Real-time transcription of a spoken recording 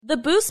The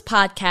Boost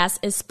podcast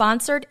is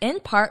sponsored in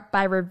part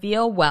by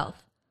Reveal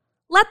Wealth.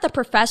 Let the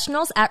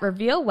professionals at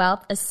Reveal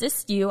Wealth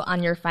assist you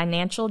on your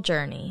financial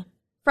journey.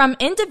 From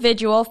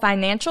individual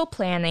financial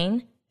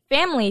planning,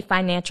 family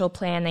financial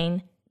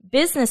planning,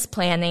 business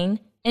planning,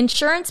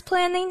 insurance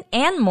planning,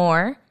 and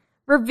more,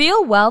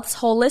 Reveal Wealth's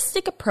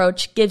holistic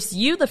approach gives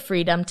you the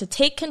freedom to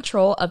take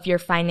control of your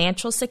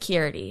financial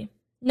security.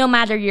 No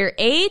matter your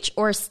age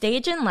or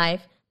stage in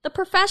life, the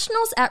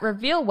professionals at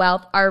Reveal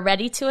Wealth are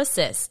ready to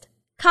assist.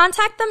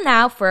 Contact them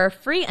now for a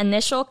free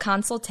initial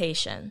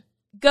consultation.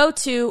 Go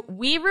to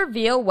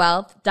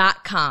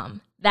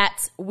werevealwealth.com.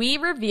 That's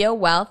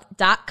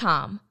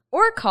werevealwealth.com.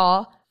 Or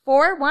call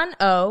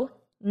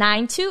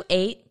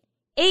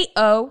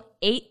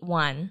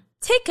 410-928-8081.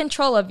 Take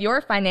control of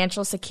your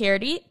financial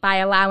security by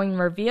allowing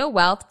Reveal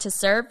Wealth to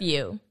serve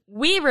you.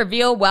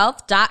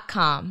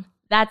 werevealwealth.com.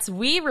 That's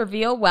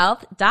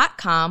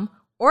werevealwealth.com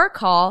or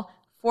call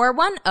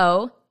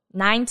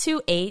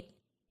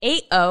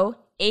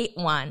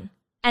 410-928-8081.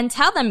 And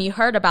tell them you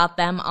heard about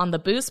them on the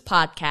Boost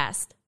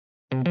podcast.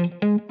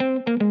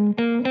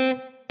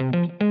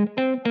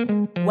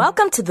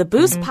 Welcome to the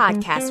Boost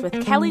podcast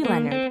with Kelly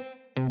Leonard.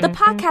 The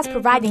podcast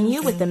providing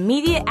you with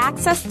immediate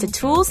access to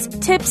tools,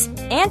 tips,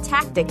 and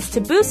tactics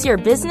to boost your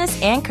business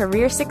and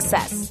career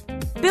success.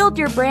 Build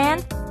your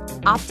brand,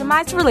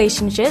 optimize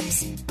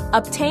relationships,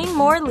 obtain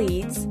more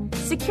leads,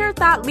 secure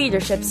thought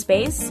leadership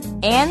space,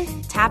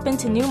 and tap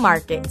into new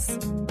markets.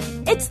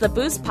 It's the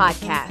Boost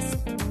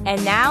podcast.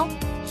 And now,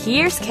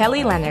 here's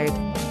Kelly Leonard.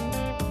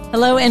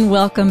 Hello and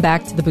welcome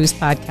back to the Boost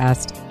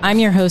Podcast. I'm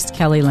your host,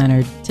 Kelly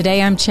Leonard.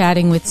 Today I'm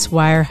chatting with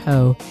Swire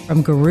Ho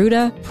from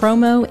Garuda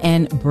Promo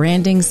and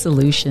Branding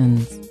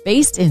Solutions,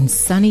 based in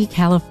sunny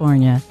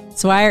California.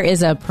 Swire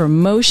is a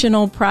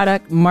promotional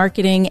product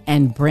marketing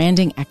and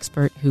branding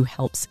expert who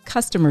helps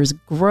customers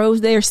grow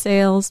their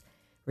sales,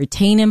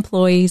 retain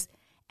employees,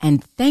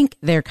 and thank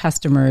their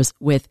customers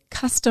with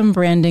custom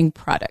branding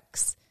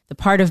products. The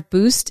part of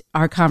Boost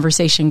our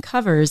conversation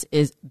covers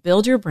is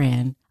build your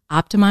brand,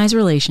 optimize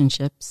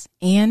relationships,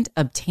 and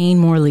obtain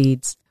more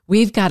leads.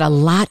 We've got a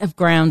lot of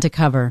ground to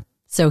cover,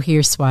 so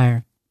here's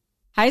Swire.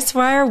 Hi,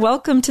 Swire.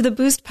 Welcome to the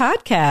Boost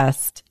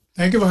Podcast.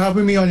 Thank you for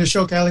having me on your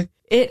show, Kelly.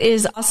 It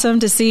is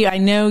awesome to see you. I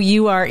know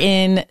you are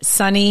in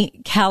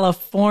sunny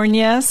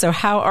California, so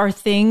how are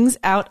things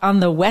out on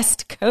the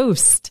West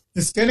Coast?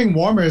 It's getting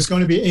warmer. It's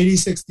going to be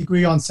 86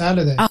 degrees on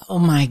Saturday. Oh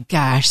my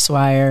gosh,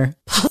 Swire.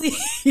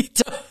 Please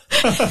don't.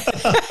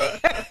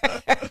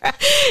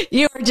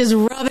 You are just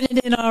rubbing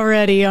it in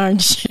already,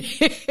 aren't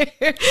you?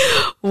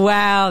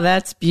 Wow,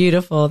 that's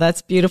beautiful.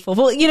 That's beautiful.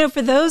 Well, you know,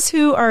 for those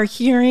who are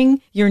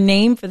hearing your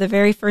name for the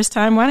very first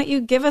time, why don't you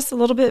give us a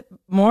little bit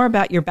more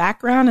about your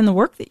background and the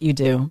work that you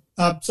do?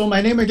 So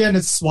my name again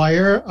is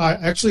Swire. I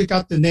actually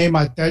got the name.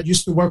 My dad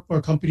used to work for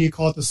a company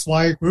called the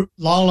Swire Group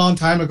long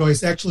time ago.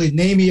 He's actually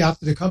named me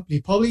after the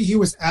company. Probably he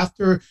was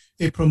after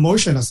a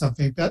promotion or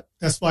something.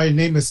 That's why his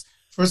name is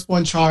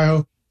Firstborn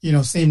Child,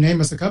 same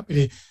name as the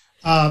company.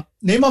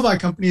 Name of our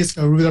company is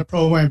Garuda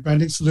Promo and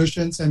Branding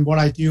Solutions. And what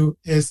I do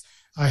is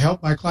I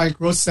help my client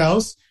grow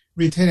sales,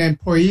 retain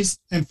employees,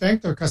 and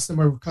thank their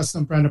customer with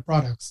custom branded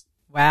products.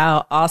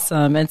 Wow,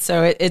 awesome. And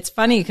so it's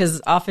funny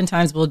because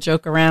oftentimes we'll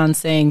joke around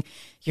saying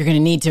you're going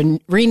to need to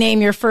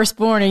rename your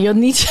firstborn or you'll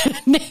need to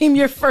name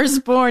your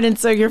firstborn. And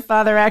so your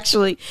father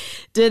actually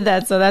did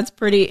that. So that's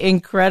pretty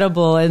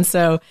incredible. And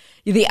so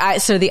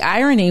the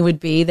irony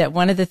would be that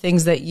one of the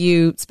things that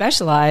you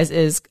specialize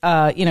is,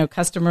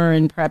 customer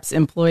and perhaps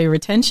employee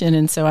retention.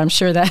 And so I'm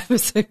sure that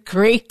was a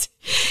great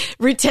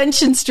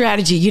retention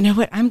strategy. You know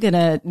what? I'm going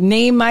to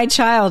name my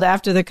child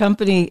after the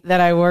company that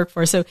I work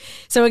for. So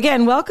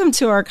again, welcome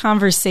to our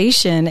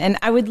conversation. And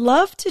I would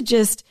love to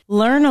just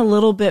learn a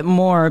little bit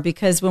more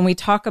because when we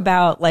talk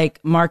about like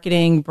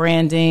marketing,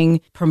 branding,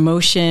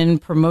 promotion,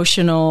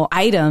 promotional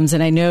items,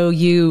 and I know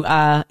you've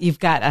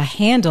got a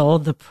handle,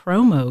 the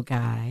promo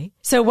guy.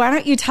 So why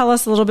don't you tell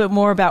us a little bit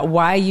more about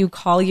why you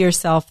call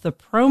yourself the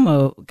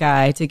promo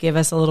guy to give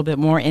us a little bit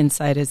more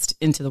insight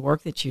into the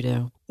work that you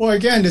do? Well,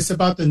 again, it's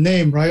about the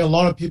name, right? A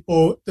lot of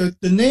people, the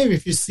name,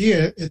 if you see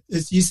it,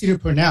 it's easy to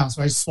pronounce,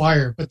 right?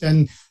 Swire. But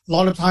then a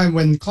lot of time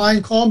when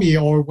client call me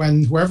or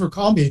when whoever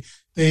call me,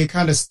 they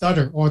kind of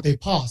stutter or they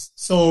pause.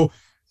 So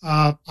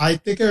I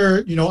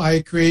figure,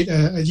 I create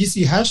an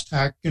easy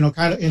hashtag,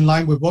 kind of in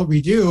line with what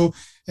we do.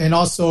 And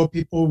also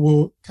people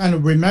will kind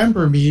of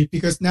remember me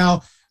because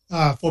now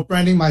for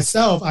branding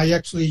myself, I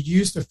actually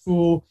use the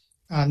full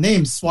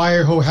name,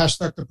 Swire Ho,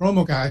 hashtag the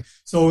promo guy.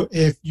 So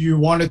if you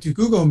wanted to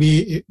Google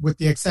me with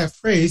the exact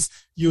phrase,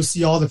 you'll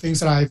see all the things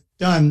that I've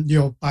done,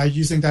 by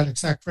using that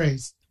exact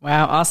phrase.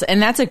 Wow. Awesome.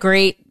 And that's a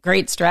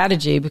great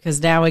strategy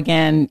because now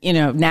again,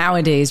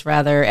 nowadays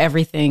rather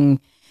everything,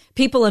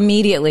 people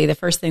immediately, the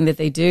first thing that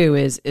they do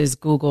is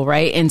Google,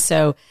 right? And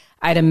so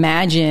I'd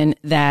imagine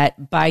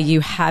that by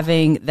you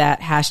having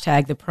that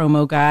hashtag, the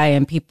promo guy,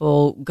 and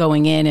people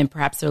going in and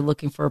perhaps they're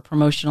looking for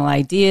promotional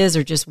ideas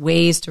or just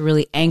ways to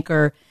really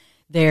anchor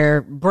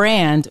their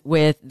brand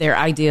with their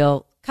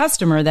ideal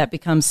customer, that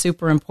becomes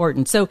super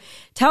important. So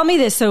tell me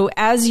this. So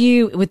as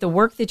you, with the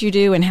work that you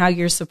do and how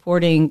you're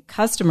supporting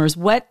customers,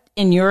 what,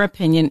 in your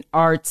opinion,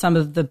 are some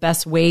of the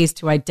best ways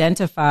to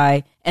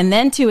identify and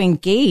then to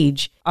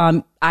engage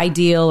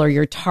ideal or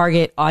your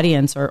target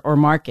audience or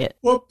market?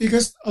 Well,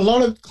 because a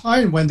lot of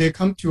clients, when they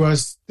come to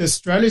us, the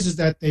strategies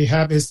that they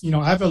have is,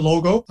 I have a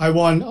logo. I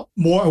want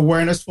more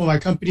awareness for my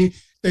company.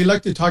 They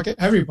like to target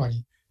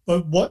everybody.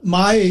 But what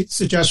my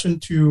suggestion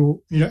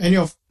to, any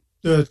of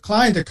the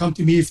client that come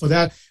to me for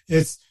that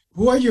is,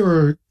 who are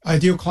your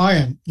ideal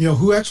client?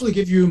 Who actually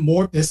give you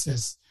more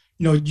business?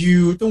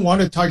 You don't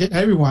want to target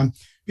everyone.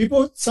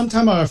 People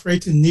sometimes are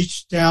afraid to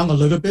niche down a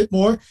little bit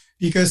more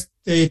because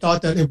they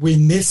thought that if we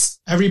miss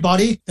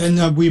everybody,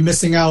 then we're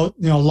missing out,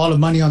 a lot of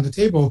money on the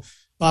table.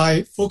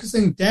 By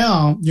focusing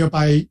down,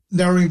 by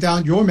narrowing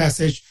down your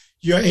message,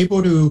 you're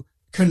able to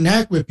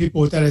connect with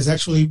people that is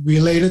actually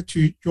related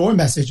to your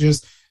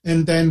messages.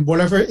 And then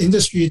whatever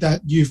industry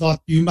that you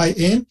thought you might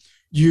in,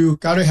 you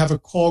got to have a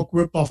core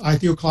group of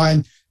ideal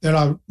clients that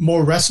are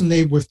more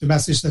resonate with the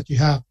message that you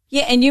have.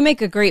 Yeah, and you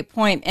make a great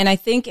point. And I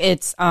think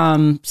it's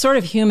sort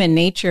of human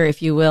nature,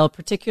 if you will,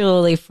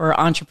 particularly for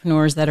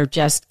entrepreneurs that are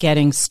just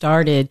getting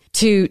started,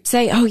 to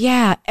say, oh,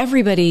 yeah,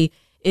 everybody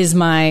is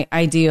my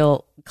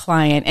ideal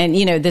client. And,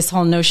 this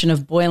whole notion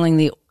of boiling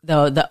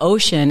the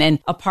ocean. And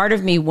a part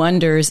of me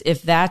wonders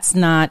if that's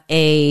not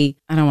I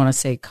don't want to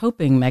say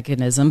coping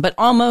mechanism, but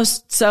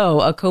almost so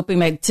a coping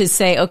mechanism to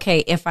say, okay,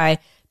 if I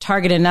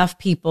target enough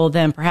people,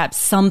 then perhaps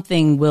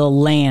something will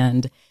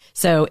land.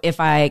 So if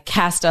I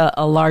cast a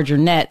larger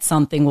net,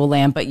 something will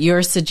land. But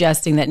you're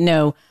suggesting that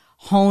no,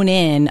 hone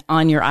in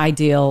on your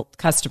ideal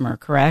customer,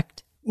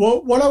 correct?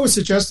 Well, what I would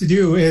suggest to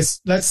do is,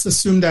 let's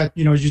assume that,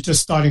 you're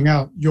just starting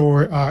out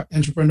your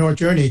entrepreneur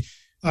journey.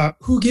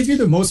 Who give you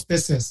the most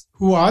business?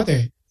 Who are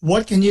they?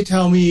 What can you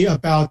tell me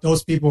about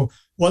those people?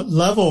 What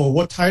level,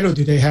 what title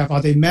do they have?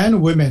 Are they men or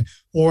women?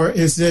 Or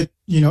is it,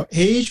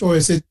 age, or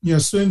is it,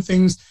 certain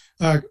things?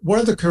 What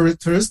are the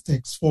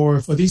characteristics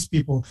for these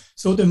people?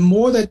 So the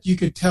more that you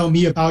could tell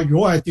me about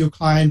your ideal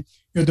client,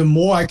 the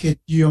more I could,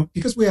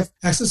 because we have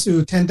access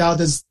to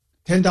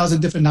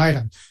 10,000 different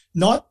items.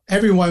 Not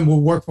everyone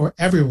will work for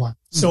everyone.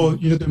 So,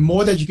 the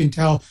more that you can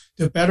tell,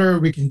 the better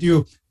we can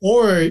do.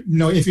 Or,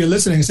 if you're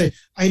listening and say,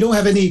 I don't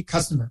have any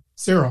customer,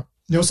 zero.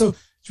 So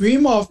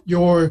dream of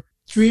your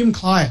dream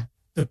client,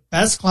 the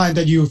best client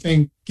that you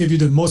think give you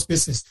the most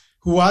business.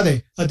 Who are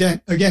they?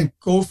 Again,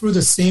 go through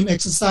the same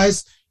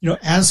exercise,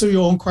 answer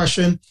your own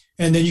question,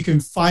 and then you can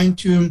fine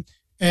tune.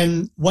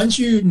 And once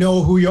you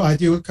know who your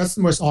ideal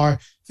customers are,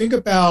 think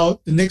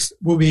about the next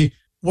will be,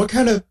 what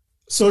kind of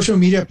social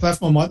media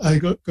platform are they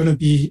going to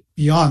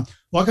be on?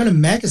 What kind of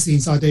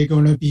magazines are they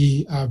going to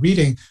be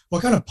reading?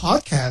 What kind of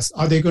podcasts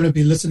are they going to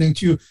be listening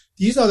to?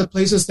 These are the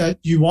places that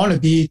you want to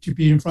be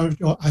in front of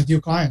your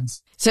ideal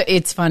clients. So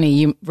it's funny,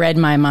 you read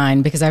my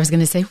mind, because I was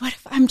going to say, what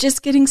if I'm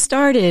just getting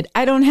started?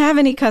 I don't have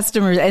any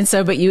customers. And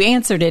so, but you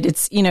answered it.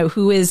 It's,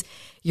 who is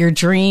your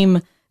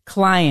dream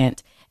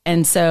client?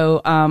 And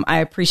so I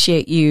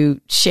appreciate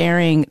you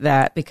sharing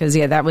that, because,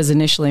 that was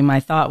initially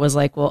my thought, was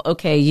like, well,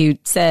 okay, you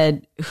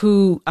said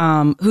who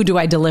do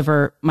I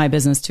deliver my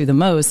business to the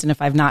most? And if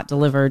I've not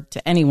delivered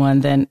to anyone,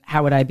 then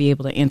how would I be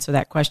able to answer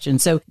that question?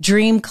 So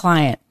dream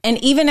client.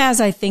 And even as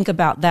I think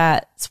about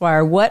that,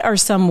 Swire, what are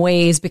some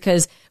ways,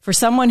 because for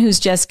someone who's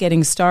just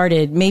getting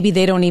started, maybe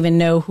they don't even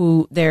know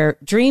who their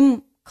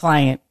dream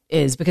client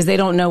is, because they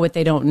don't know what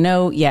they don't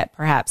know yet,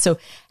 perhaps. So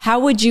how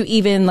would you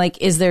even,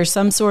 is there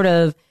some sort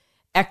of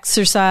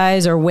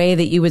exercise or way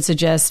that you would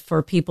suggest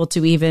for people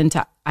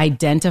to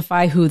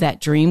identify who that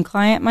dream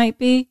client might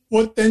be?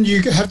 Well, then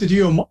you have to do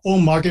your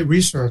own market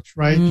research,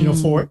 right?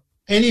 For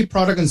any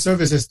product and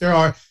services, there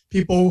are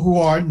people who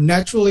are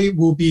naturally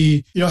will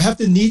be, have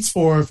the needs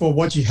for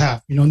what you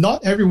have.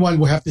 Not everyone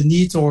will have the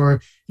needs,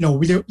 or,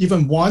 we don't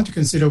even want to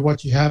consider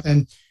what you have.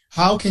 And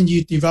how can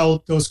you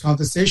develop those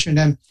conversations?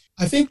 And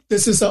I think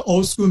this is an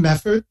old school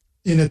method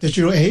in a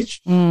digital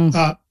age.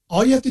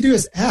 All you have to do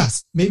is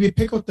ask. Maybe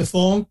pick up the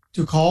phone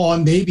to call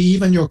on maybe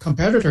even your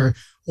competitor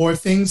or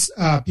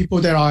people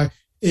that are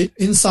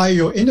inside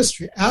your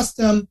industry. Ask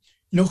them,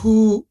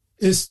 who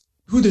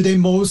do they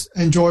most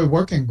enjoy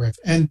working with?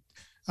 And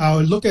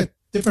look at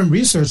different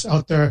research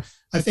out there.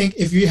 I think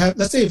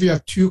let's say if you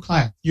have two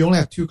clients, you only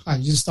have two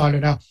clients, you just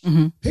started out,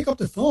 pick up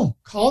the phone,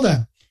 call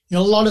them. A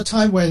lot of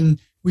time when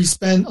we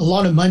spend a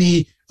lot of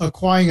money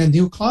acquiring a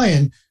new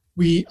client,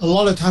 a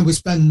lot of time we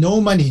spend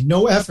no money,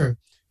 no effort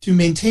to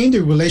maintain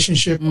the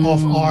relationship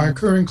of our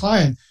current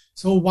client.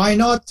 So why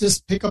not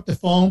just pick up the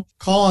phone,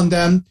 call on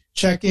them,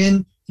 check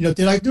in,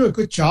 did I do a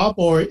good job?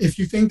 Or if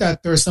you think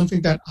that there's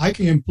something that I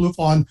can improve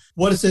on,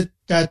 what is it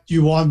that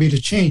you want me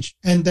to change?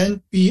 And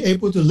then be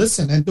able to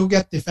listen and don't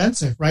get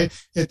defensive, right?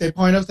 If they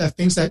point out that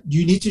things that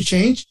you need to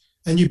change,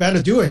 then you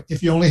better do it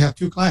if you only have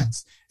two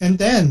clients. And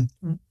then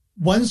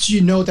once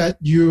you know that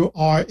you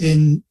are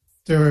in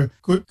the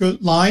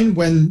good line,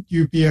 when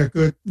you be a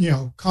good,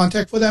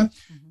 contact for them,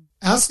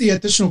 ask the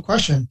additional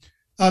question.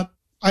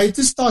 I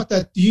just thought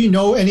that, do you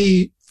know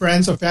any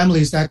friends or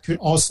families that could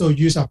also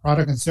use our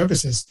product and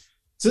services?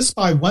 just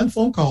by one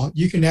phone call,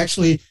 you can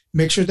actually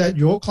make sure that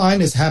your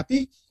client is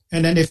happy.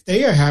 And then if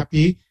they are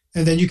happy,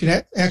 and then you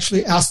can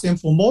actually ask them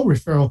for more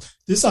referral.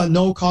 These are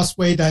no cost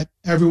way that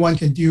everyone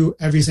can do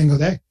every single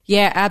day.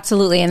 Yeah,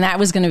 absolutely. And that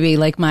was going to be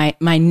like my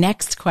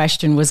next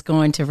question was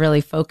going to really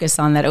focus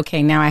on that.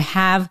 Okay, now I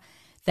have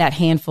that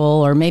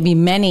handful or maybe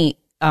many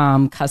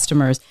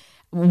customers.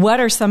 What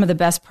are some of the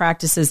best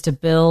practices to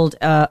build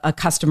a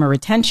customer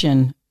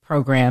retention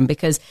program?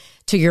 Because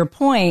to your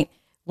point,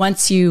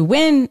 once you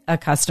win a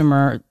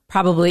customer,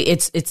 probably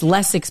it's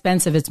less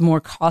expensive. It's more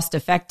cost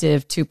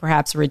effective to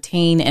perhaps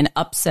retain and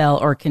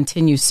upsell or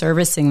continue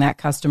servicing that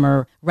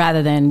customer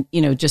rather than,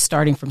 just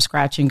starting from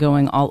scratch and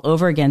going all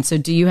over again. So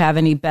do you have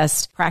any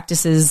best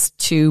practices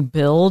to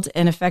build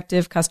an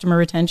effective customer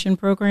retention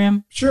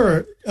program?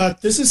 Sure.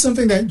 This is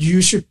something that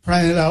you should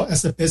plan it out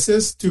as a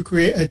business to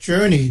create a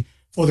journey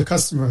for the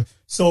customer.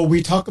 So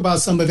we talk about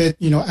some of it,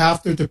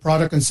 after the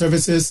product and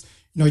services,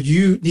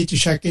 you need to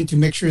check in to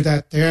make sure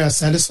that they're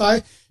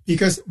satisfied,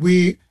 because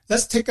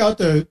let's take out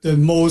the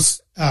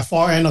most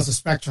far end of the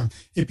spectrum.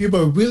 If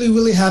people are really,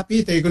 really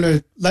happy, they're going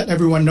to let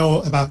everyone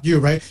know about you,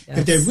 right? Yes.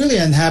 If they're really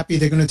unhappy,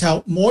 they're going to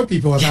tell more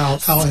people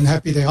about how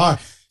unhappy they are.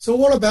 So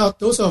what about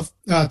those of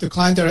the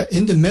clients that are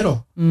in the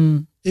middle?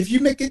 If you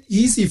make it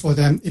easy for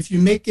them, if you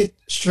make it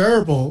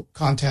shareable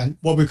content,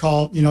 what we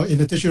call, in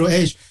the digital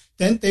age,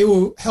 then they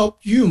will help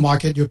you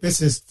market your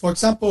business. For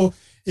example,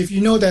 if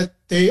you know that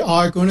they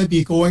are going to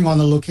be going on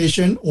a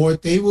location, or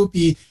they will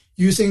be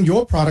using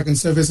your product and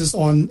services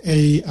on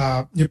a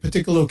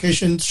particular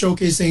location,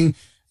 showcasing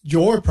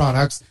your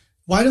products,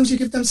 why don't you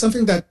give them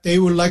something that they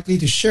would likely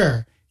to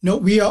share?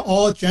 We are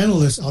all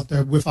journalists out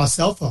there with our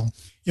cell phone.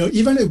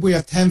 Even if we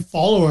have 10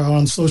 followers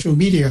on social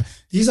media,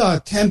 these are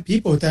 10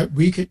 people that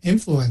we could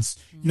influence.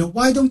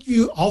 Why don't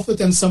you offer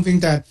them something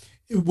that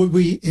would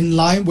be in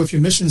line with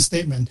your mission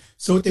statement,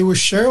 so they will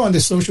share on the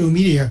social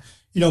media?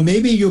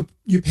 Maybe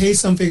you pay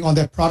something on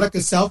that product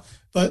itself,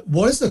 but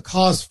what is the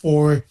cost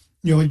for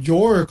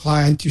your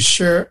client to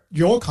share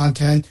your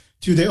content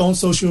to their own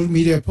social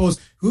media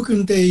posts? Who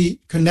can they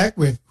connect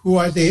with? Who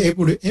are they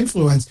able to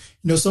influence?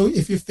 So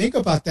if you think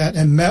about that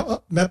and map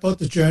out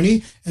the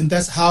journey, and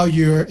that's how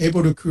you're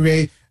able to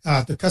create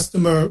the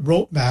customer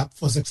roadmap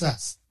for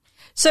success.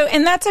 So,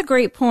 and that's a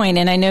great point.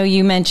 And I know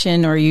you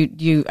mentioned, or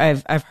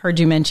I've heard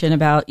you mention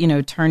about,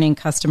 turning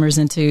customers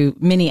into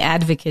mini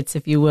advocates,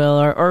 if you will,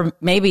 or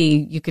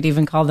maybe you could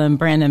even call them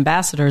brand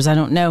ambassadors. I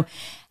don't know.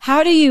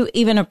 How do you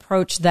even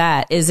approach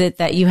that? Is it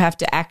that you have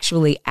to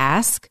actually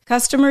ask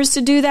customers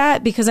to do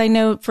that? Because I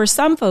know for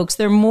some folks,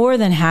 they're more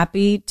than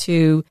happy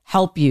to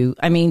help you.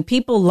 I mean,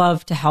 people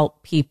love to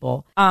help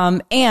people.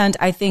 And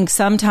I think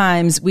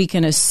sometimes we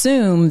can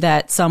assume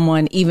that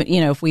someone, even,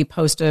 if we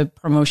post a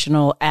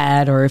promotional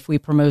ad or if we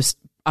promote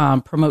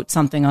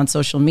something on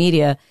social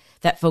media,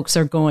 that folks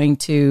are going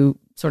to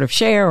sort of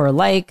share or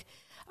like,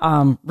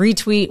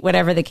 retweet,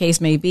 whatever the case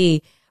may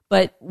be.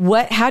 But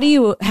how do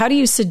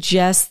you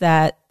suggest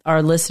that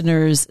our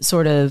listeners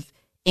sort of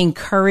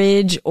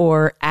encourage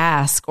or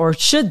ask, or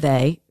should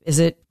they, is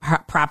it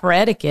proper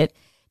etiquette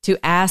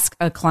to ask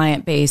a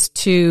client base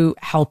to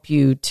help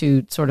you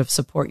to sort of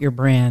support your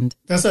brand?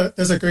 That's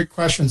a great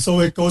question. So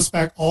it goes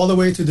back all the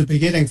way to the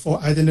beginning for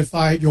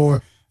identify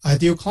your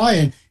ideal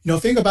client.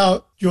 Think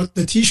about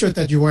the T-shirt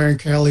that you're wearing,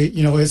 Kelly.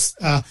 It's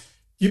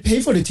you pay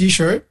for the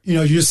T-shirt.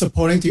 You're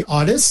supporting the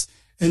artist,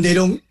 and they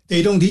don't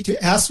need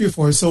to ask you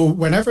for it. So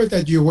whenever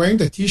that you're wearing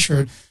the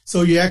T-shirt,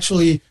 so you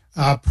actually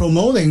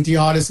promoting the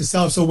artist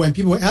itself. So when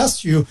people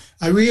ask you,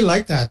 I really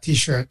like that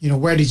T-shirt,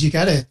 where did you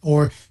get it?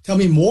 Or tell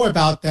me more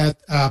about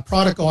that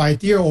product or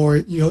idea, or,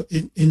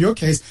 in your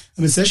case,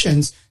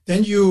 musicians,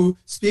 then you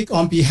speak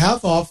on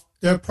behalf of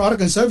their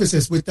product and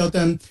services without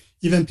them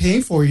even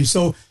paying for you.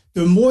 So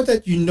the more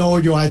that you know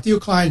your ideal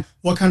client,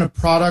 what kind of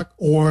product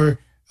or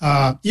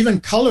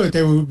even color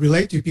they will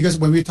relate to, because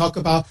when we talk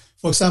about,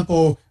 for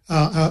example,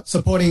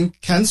 supporting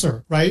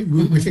cancer, right?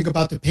 We think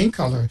about the pink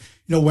color.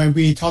 When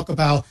we talk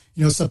about,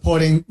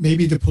 supporting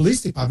maybe the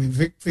police department,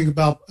 we think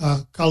about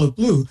color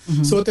blue.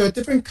 So there are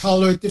different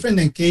color, different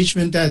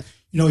engagement that,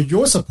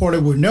 your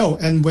supporter would know.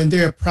 And when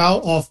they're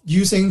proud of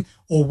using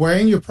or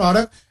wearing your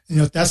product,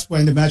 that's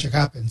when the magic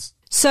happens.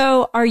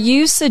 So are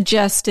you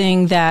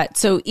suggesting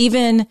that,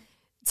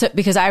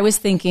 because I was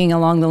thinking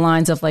along the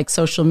lines of like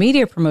social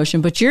media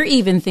promotion, but you're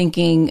even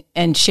thinking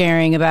and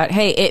sharing about,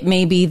 hey, it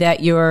may be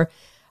that you're,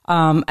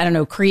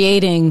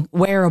 creating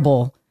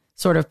wearable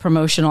sort of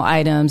promotional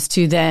items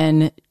to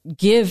then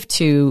give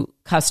to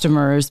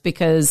customers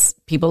because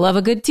people love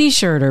a good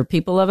T-shirt, or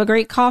people love a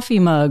great coffee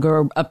mug,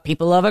 or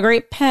people love a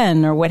great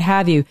pen, or what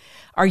have you.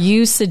 Are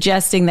you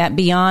suggesting that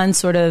beyond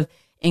sort of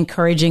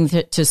encouraging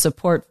to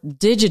support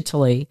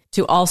digitally,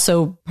 to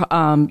also,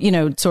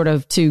 sort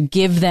of to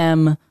give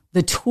them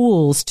the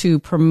tools to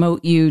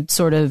promote you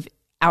sort of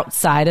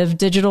outside of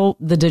the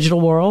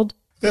digital world?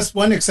 That's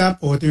one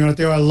example.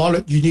 There are a lot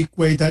of unique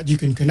ways that you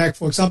can connect.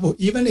 For example,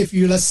 even if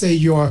let's say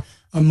you're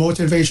a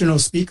motivational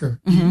speaker,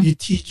 you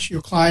teach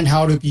your client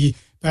how to be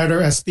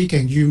better at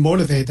speaking, you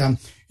motivate them.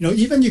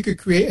 Even you could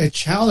create a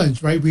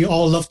challenge, right? We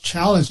all love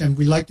challenge and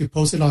we like to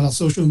post it on our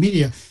social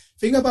media.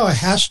 Think about a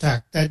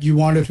hashtag that you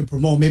wanted to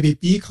promote, maybe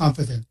be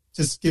confident,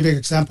 just give an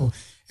example,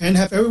 and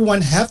have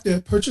everyone have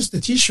to purchase the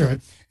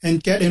t-shirt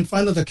and get in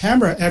front of the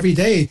camera every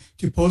day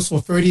to post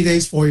for 30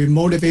 days for your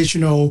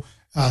motivational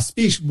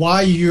speech,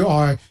 why you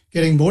are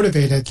getting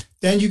motivated.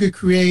 Then you could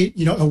create,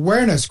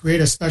 awareness, create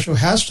a special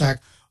hashtag.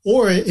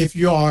 Or if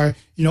you are,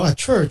 a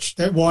church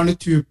that wanted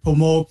to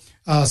promote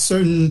a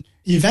certain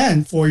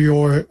event for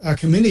your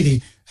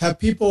community, have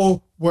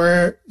people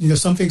wear,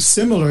 something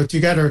similar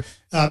together.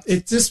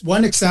 It's just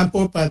one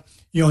example, but,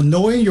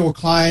 knowing your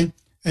client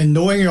and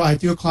knowing your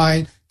ideal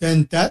client,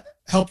 then that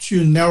helps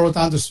you narrow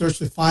down the search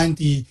to find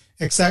the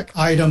exact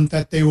item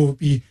that they will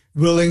be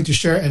willing to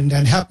share and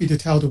happy to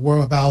tell the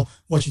world about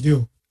what you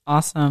do.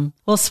 Awesome.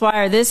 Well,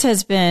 Swire, this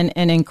has been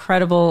an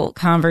incredible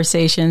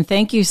conversation.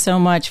 Thank you so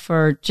much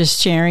for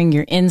just sharing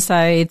your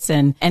insights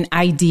and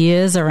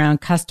ideas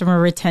around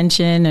customer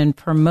retention and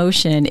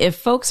promotion. If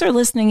folks are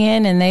listening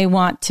in and they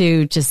want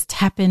to just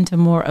tap into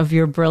more of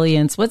your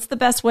brilliance, what's the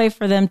best way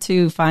for them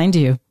to find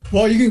you?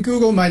 Well, you can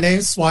Google my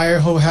name, Swire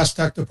Ho,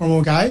 hashtag the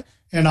promo guy.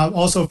 And I'm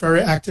also very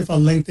active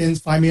on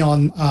LinkedIn. Find me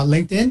on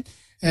LinkedIn.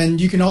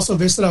 And you can also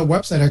visit our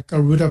website at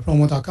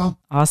garudapromo.com.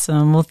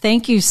 Awesome. Well,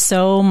 thank you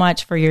so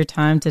much for your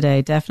time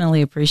today.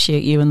 Definitely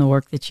appreciate you and the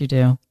work that you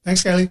do.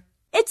 Thanks, Kelly.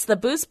 It's the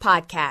Boost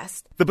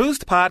Podcast. The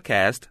Boost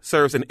Podcast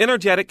serves an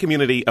energetic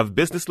community of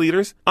business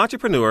leaders,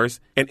 entrepreneurs,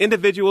 and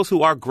individuals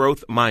who are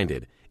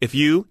growth-minded. If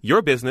you,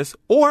 your business,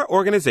 or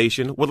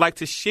organization would like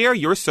to share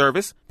your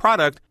service,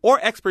 product, or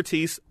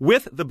expertise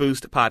with the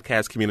Boost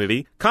Podcast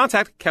community,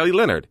 contact Kelly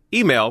Leonard.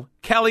 Email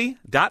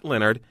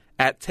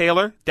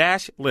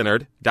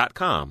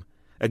kelly.leonard@taylor-leonard.com.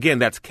 Again,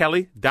 that's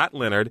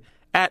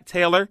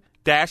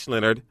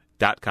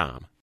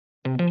kelly.leonard@taylor-leonard.com.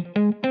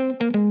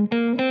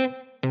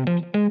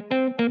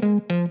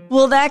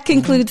 Well, that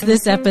concludes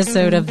this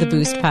episode of the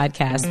Boost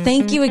Podcast.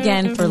 Thank you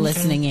again for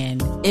listening in.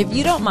 If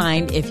you don't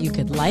mind, if you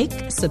could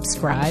like,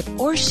 subscribe,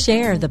 or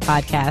share the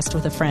podcast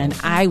with a friend,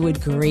 I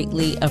would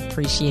greatly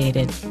appreciate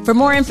it. For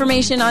more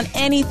information on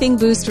anything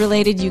Boost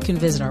related, you can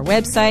visit our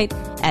website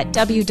at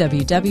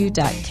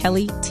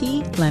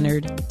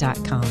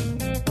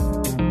www.kellytleonard.com.